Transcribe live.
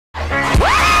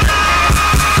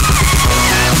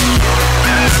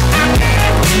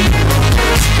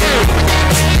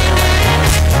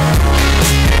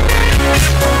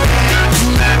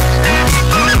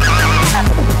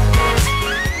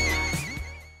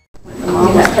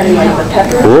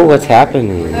Ooh, what's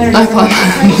happening?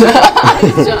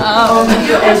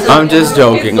 I'm just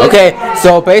joking. Okay,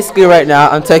 so basically right now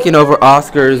I'm taking over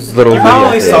Oscar's little video.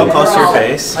 Probably so close to your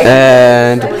face.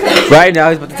 And right now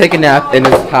he's about to take a nap in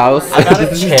his house.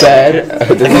 This is his bed.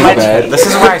 This is his bed. This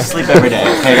is where I sleep every day.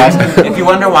 Okay, guys. If you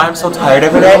wonder why I'm so tired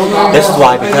every day, this is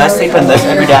why. Because I sleep in this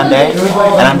every damn day,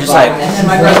 and I'm just like,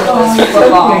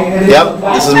 yep,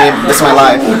 this is me. This is my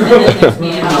life.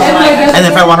 And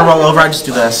if I want to roll over, I just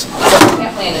do this.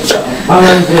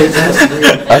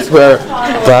 That's where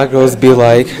black girls be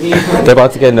like, they're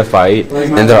about to get in a fight,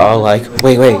 and they're all like,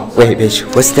 wait, bitch,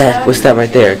 what's that? What's that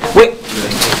right there? Wait!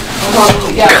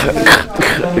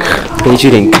 Bitch,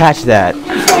 you didn't catch that.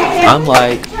 I'm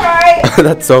like,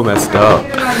 that's so messed up.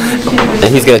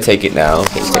 And he's gonna take it now.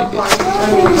 He's take it.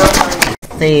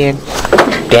 Saying,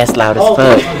 that's loud as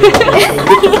fuck.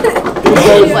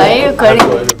 Why are you recording?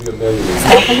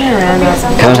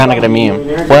 Because I'm trying to get a meme.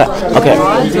 What? Okay.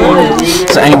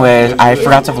 So anyways, I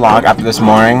forgot to vlog after this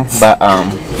morning, but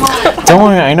don't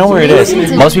worry, I know where it is.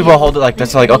 Most people hold it like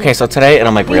this, like, okay, so today, and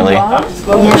I'm like, really?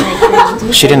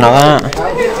 She didn't know that?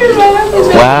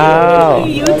 Wow.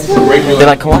 They're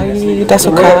like, kawaii, that's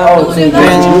okay.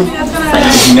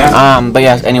 But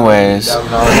yes, anyways,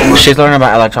 she's learning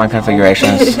about electronic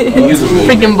configurations.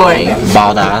 Freaking boring.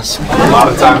 Bald ass.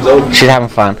 She's having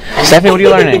fun. Stephanie, what are you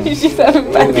learning? She's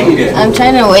having fun. I'm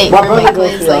trying to wait for my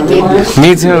quiz like you.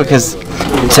 Me too, because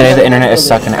today the internet is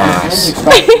sucking ass.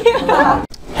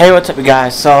 Hey, what's up, you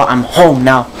guys? So I'm home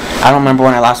now. I don't remember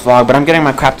when I last vlogged, but I'm getting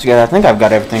my crap together. I think I've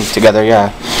got everything together,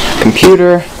 yeah.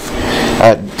 Computer,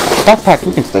 backpack,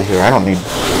 you can stay here. I don't need to.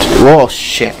 Whoa,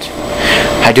 shit.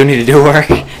 I do need to do work.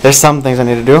 There's some things I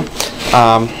need to do.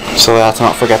 So let's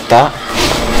not forget that.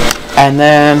 And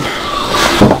then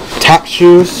tap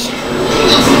shoes.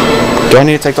 Do I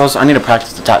need to take those? I need to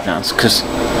practice the tap dance because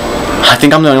I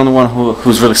think I'm the only one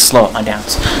who's really slow at my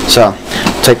dance. So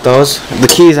take those. The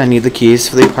keys, I need the keys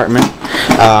for the apartment.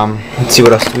 Let's see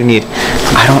what else do we need.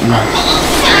 I don't know.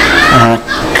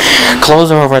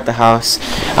 Clothes are over at the house.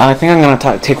 I think I'm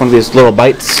gonna take one of these little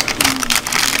bites.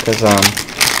 Because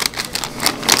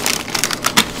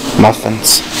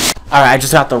muffins. Alright, I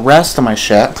just got the rest of my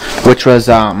shit, which was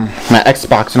my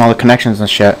Xbox and all the connections and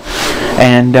shit.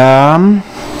 And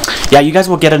yeah, you guys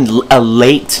will get a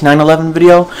late 9/11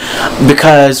 video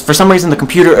because for some reason the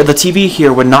computer or the TV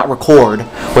here would not record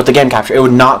with the game capture. It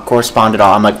would not correspond at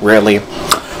all. I'm like, really,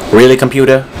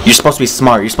 computer? You're supposed to be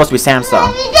smart. You're supposed to be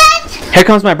Samsung. Here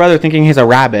comes my brother thinking he's a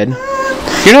rabbit.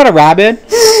 You're not a rabbit.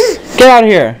 Get out of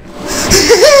here.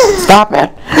 Stop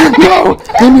it. No.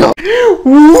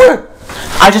 What?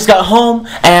 I just got home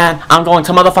and I'm going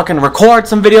to motherfucking record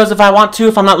some videos if I want to,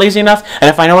 if I'm not lazy enough, and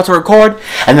if I know what to record,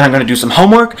 and then I'm gonna do some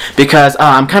homework because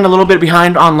I'm kind of a little bit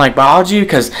behind on like biology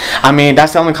because I mean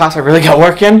that's the only class I really got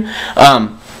work in.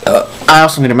 I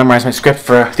also need to memorize my script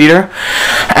for theater,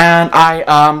 and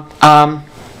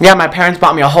yeah, my parents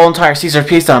bought me a whole entire Caesar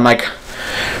pizza. I'm like,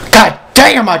 god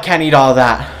damn, I can't eat all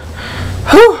that.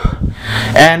 Whew.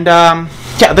 And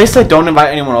yeah, they said don't invite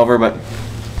anyone over, but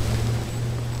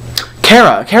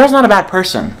Kara's not a bad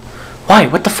person. Why?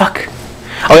 What the fuck?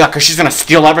 Oh yeah, because she's gonna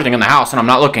steal everything in the house and I'm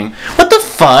not looking. What the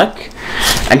fuck?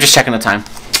 I'm just checking the time.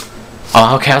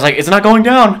 Oh, okay, I was like, it's not going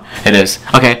down. It is.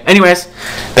 Okay, anyways,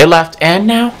 they left, and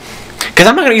now, because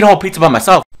I'm not gonna eat a whole pizza by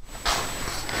myself.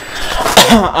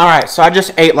 Alright, so I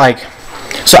just ate like,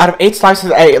 so out of 8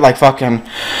 slices, I ate like fucking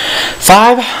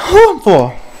 5. Whew, I'm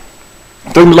full.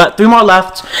 3 more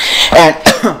left, and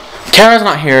Kara's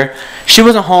not here. She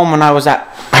wasn't home when I was at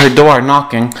her door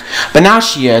knocking, but now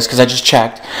she is because I just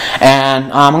checked,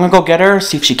 and I'm gonna go get her,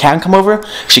 see if she can come over.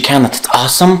 If she can, that's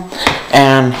awesome,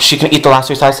 and she can eat the last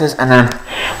 3 slices, and then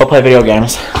we'll play video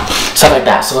games, stuff like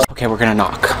that. So okay, we're gonna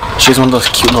knock. She's one of those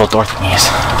cute little door thingies.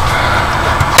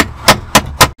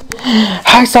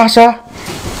 Hi, Sasha.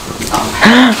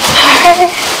 Hi.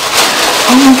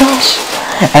 Oh my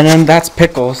gosh. And then that's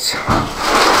Pickles.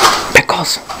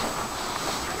 Pickles.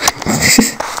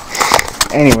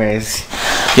 Anyways,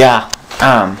 yeah,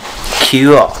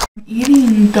 cute.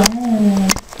 Eating, don't.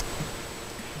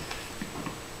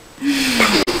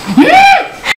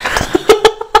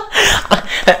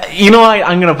 You know,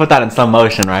 I'm gonna put that in slow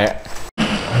motion, right?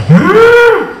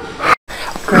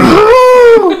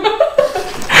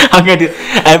 I'm gonna do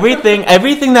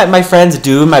everything that my friends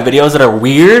do in my videos that are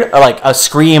weird, or like a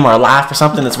scream or a laugh or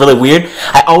something that's really weird.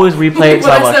 I always replay it.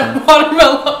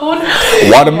 Watermelon.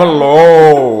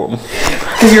 Watermelon.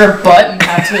 Because you're a button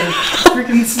had to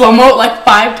freaking slow-mo like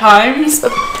 5 times.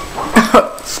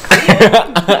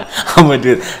 I'm gonna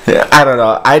do it. I don't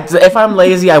know. If I'm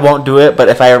lazy, I won't do it. But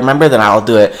if I remember, then I'll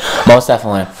do it. Most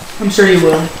definitely. I'm sure you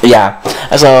will. Yeah.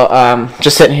 So,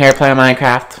 just sitting here playing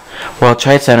Minecraft. World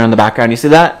Trade Center in the background. You see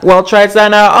that? World Trade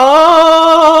Center.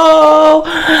 Oh!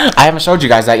 I haven't showed you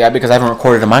guys that yet because I haven't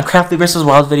recorded a Minecraft vs.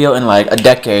 Wild video in like a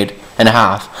decade and a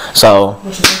half. So.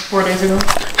 Which is like 4 days ago.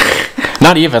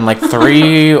 Not even, like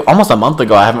 3, almost a month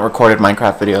ago. I haven't recorded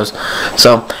Minecraft videos.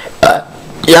 So,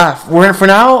 yeah. For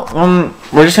now,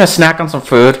 we're just gonna snack on some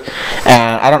food,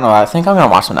 and I don't know. I think I'm gonna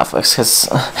watch some Netflix because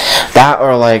that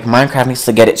or like Minecraft needs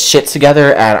to get its shit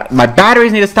together, and my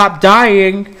batteries need to stop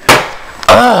dying.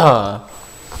 I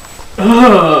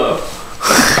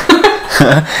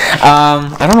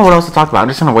don't know what else to talk about. I'm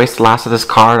just gonna waste the last of this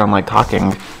card on like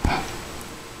talking.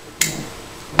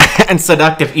 And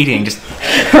seductive eating, just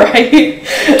right?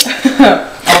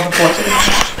 All the portions.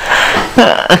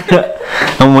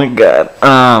 Oh my god.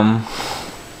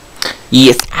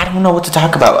 Yes, I don't know what to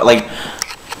talk about. Like,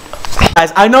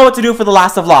 guys, I know what to do for the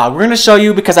last vlog. We're gonna show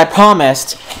you because I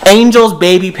promised Angel's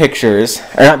baby pictures,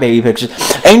 or not baby pictures.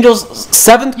 Angel's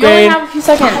 7th You only grade. have a few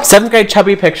seconds. 7th grade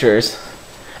chubby pictures.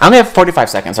 I only have 45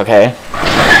 seconds, okay?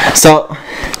 So,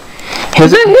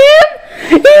 here's it.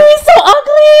 He's so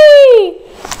ugly!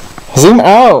 Zoom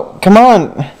out. Come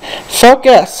on.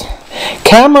 Focus.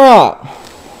 Camera.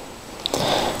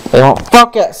 They won't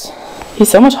focus. He's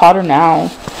so much hotter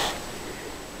now.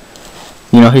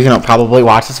 You know he's gonna probably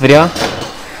watch this video?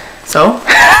 So?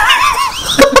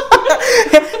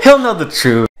 He'll know the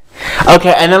truth.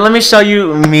 Okay, and then let me show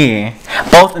you me.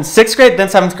 Both in 6th grade, then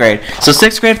 7th grade. So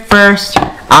 6th grade first,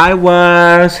 I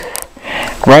was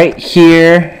right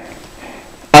here.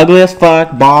 Ugly as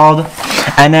fuck, bald.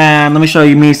 And then let me show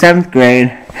you me 7th grade.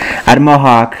 I had a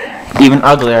mohawk, even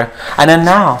uglier. And then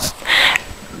now,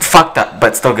 fucked up,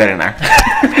 but still good in there.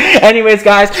 Anyways,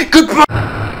 guys, goodbye.